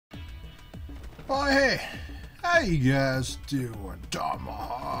Oh hey, how you guys doing,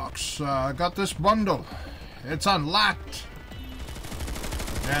 Tomahawks? I got this bundle. It's unlocked.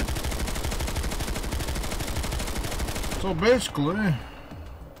 And so basically,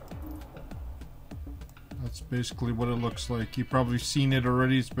 that's basically what it looks like. You've probably seen it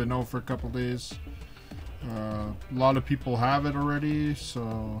already. It's been out for a couple days. A lot of people have it already.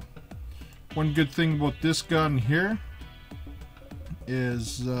 So one good thing about this gun here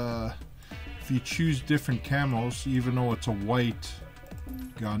is if you choose different camos, even though it's a white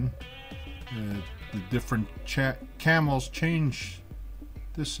gun, the different camos change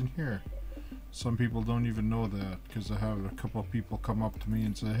this in here. Some people don't even know that, because I have a couple of people come up to me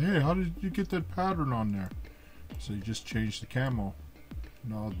and say, hey, how did you get that pattern on there? So you just change the camo.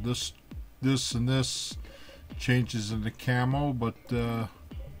 Now this and this changes in the camo, but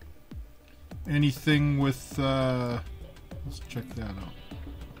anything with let's check that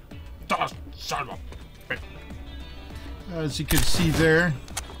out. Son of a bitch. As you can see there,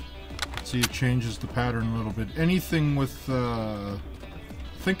 see it changes the pattern a little bit. Anything with I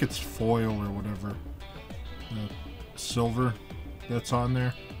think it's foil or whatever, silver that's on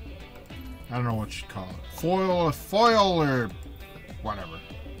there. I don't know what you call it. Foil or whatever.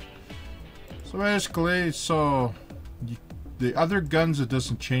 So basically, the other guns, it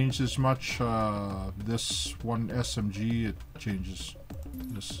doesn't change as much. This one SMG, it changes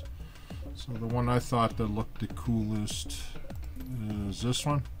this. So the one I thought that looked the coolest is this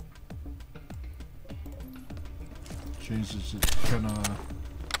one. Changes it kind of.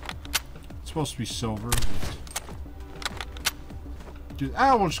 It's supposed to be silver, but dude,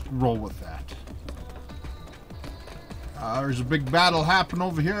 I will just roll with that. There's a big battle happening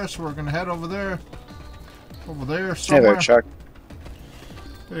over here, so we're gonna head over there. Over there somewhere. Hey there, Chuck.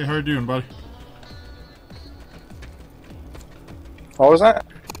 Hey, how you doing, buddy? What was that?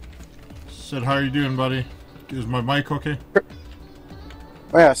 Said, how you doing, buddy? Is my mic okay?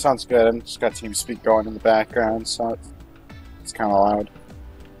 Oh yeah, sounds good. I've just got TeamSpeak going in the background, so it's kind of loud.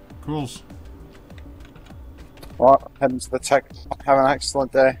 Cools. Well, heading to the tech. Have an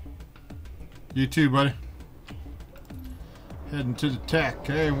excellent day. You too, buddy. Heading to the tech.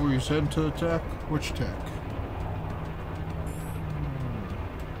 Hey, were you heading to the tech? Which tech?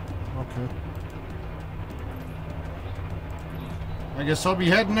 Okay. I guess I'll be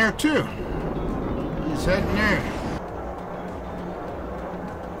heading there too. He's heading there.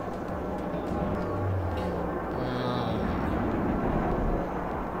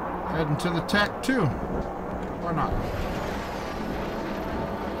 Heading to the tech too. Or not.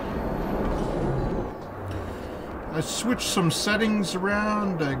 I switched some settings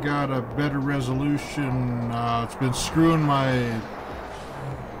around. I got a better resolution. It's been screwing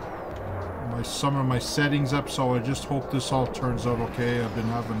some of my settings up, so I just hope this all turns out okay. I've been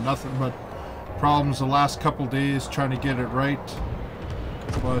having nothing but problems the last couple days trying to get it right.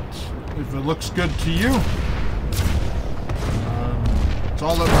 But if it looks good to you, it's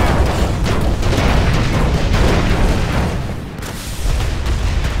all that matters.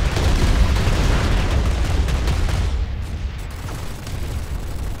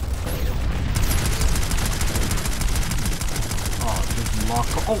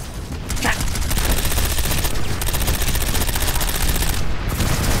 Oh, cat!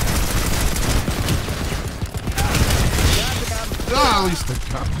 At least I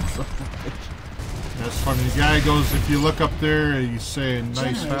got him. That's funny. The guy goes, if you look up there, he's saying,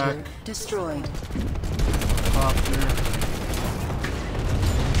 nice hack. Destroyed. Top there.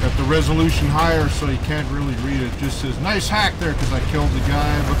 Got the resolution higher, so you can't really read it. It just says, nice hack there, because I killed the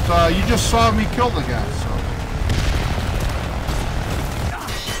guy. But you just saw me kill the guy, so.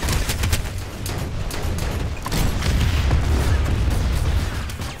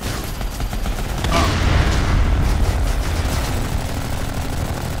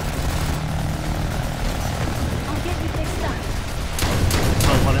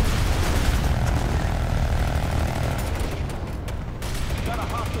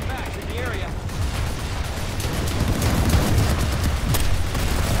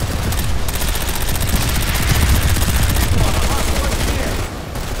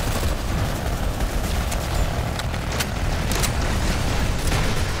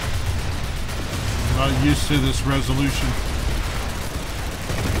 Not used to this resolution.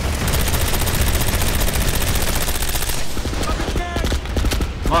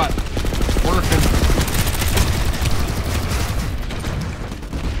 But it's working.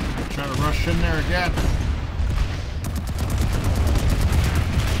 Try to rush in there again.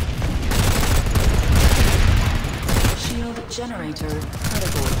 Shield generator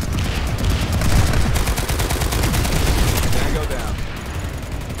credible. Tango down.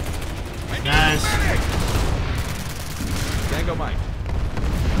 Guys. Tango Mike.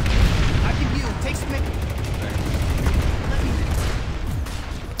 I can heal. Take some.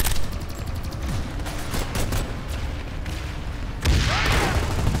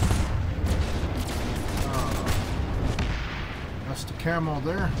 That's the camo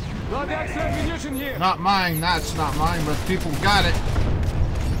there. Loadout ammunition here. Not mine, that's not mine, but people got it.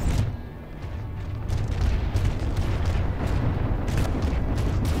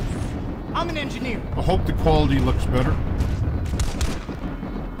 I'm an engineer. I hope the quality looks better.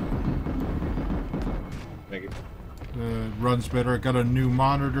 Thank you. It runs better. I got a new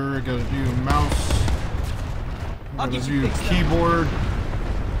monitor, I got a new mouse, I got a new keyboard.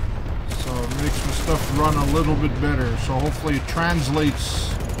 So it makes my stuff run a little bit better. So hopefully it translates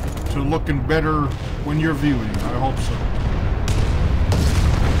to looking better when you're viewing. I hope so.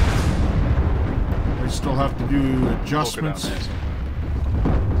 I still have to do adjustments. A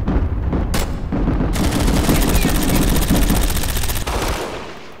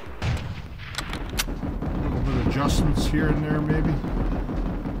little bit of adjustments here and there maybe.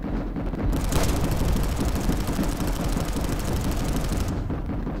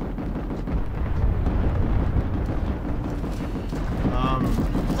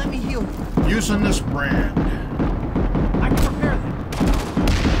 Let me heal. Using this brand. I can repair them.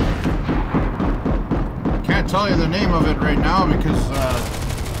 Can't tell you the name of it right now because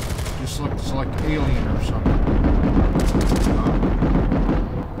it just looks like alien or something.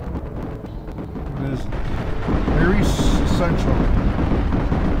 What is it? Very essential.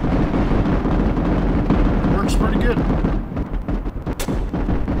 Works pretty good.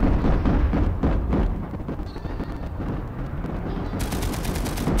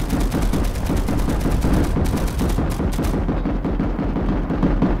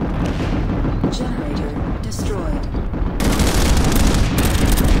 Generator destroyed.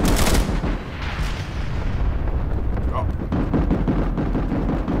 Oh.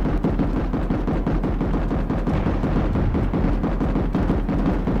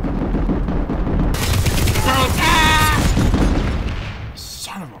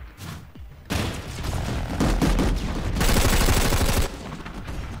 Son of a...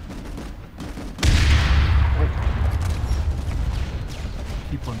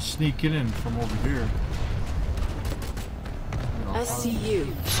 Keep on sneaking in from over here. SCU.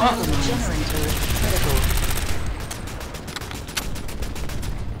 Generator critical.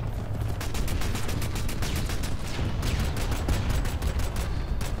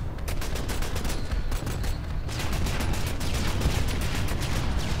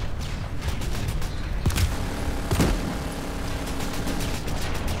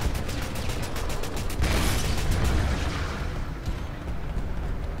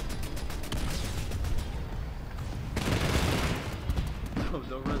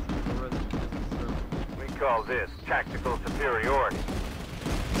 We call this tactical superiority.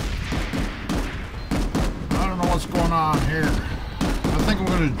 I don't know what's going on here. I think I'm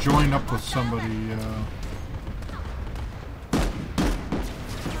going to join up with somebody.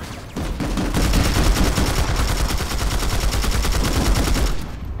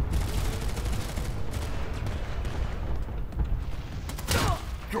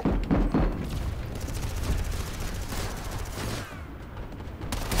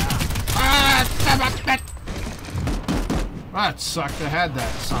 That sucked. I had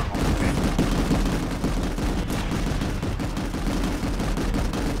that son of a bitch.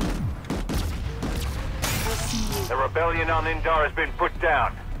 The rebellion on Indar has been put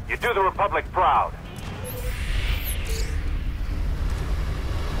down. You do the Republic proud.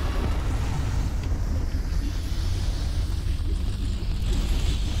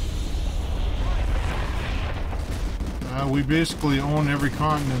 We basically own every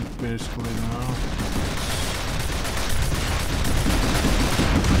continent, basically, now.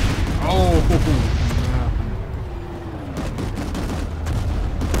 Oh!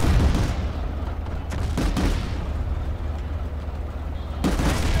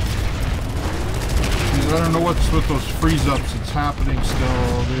 I don't know what's with those freeze-ups. It's happening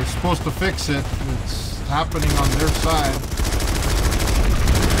still. They're supposed to fix it. It's happening on their side.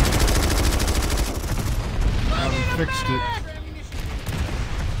 They haven't fixed it.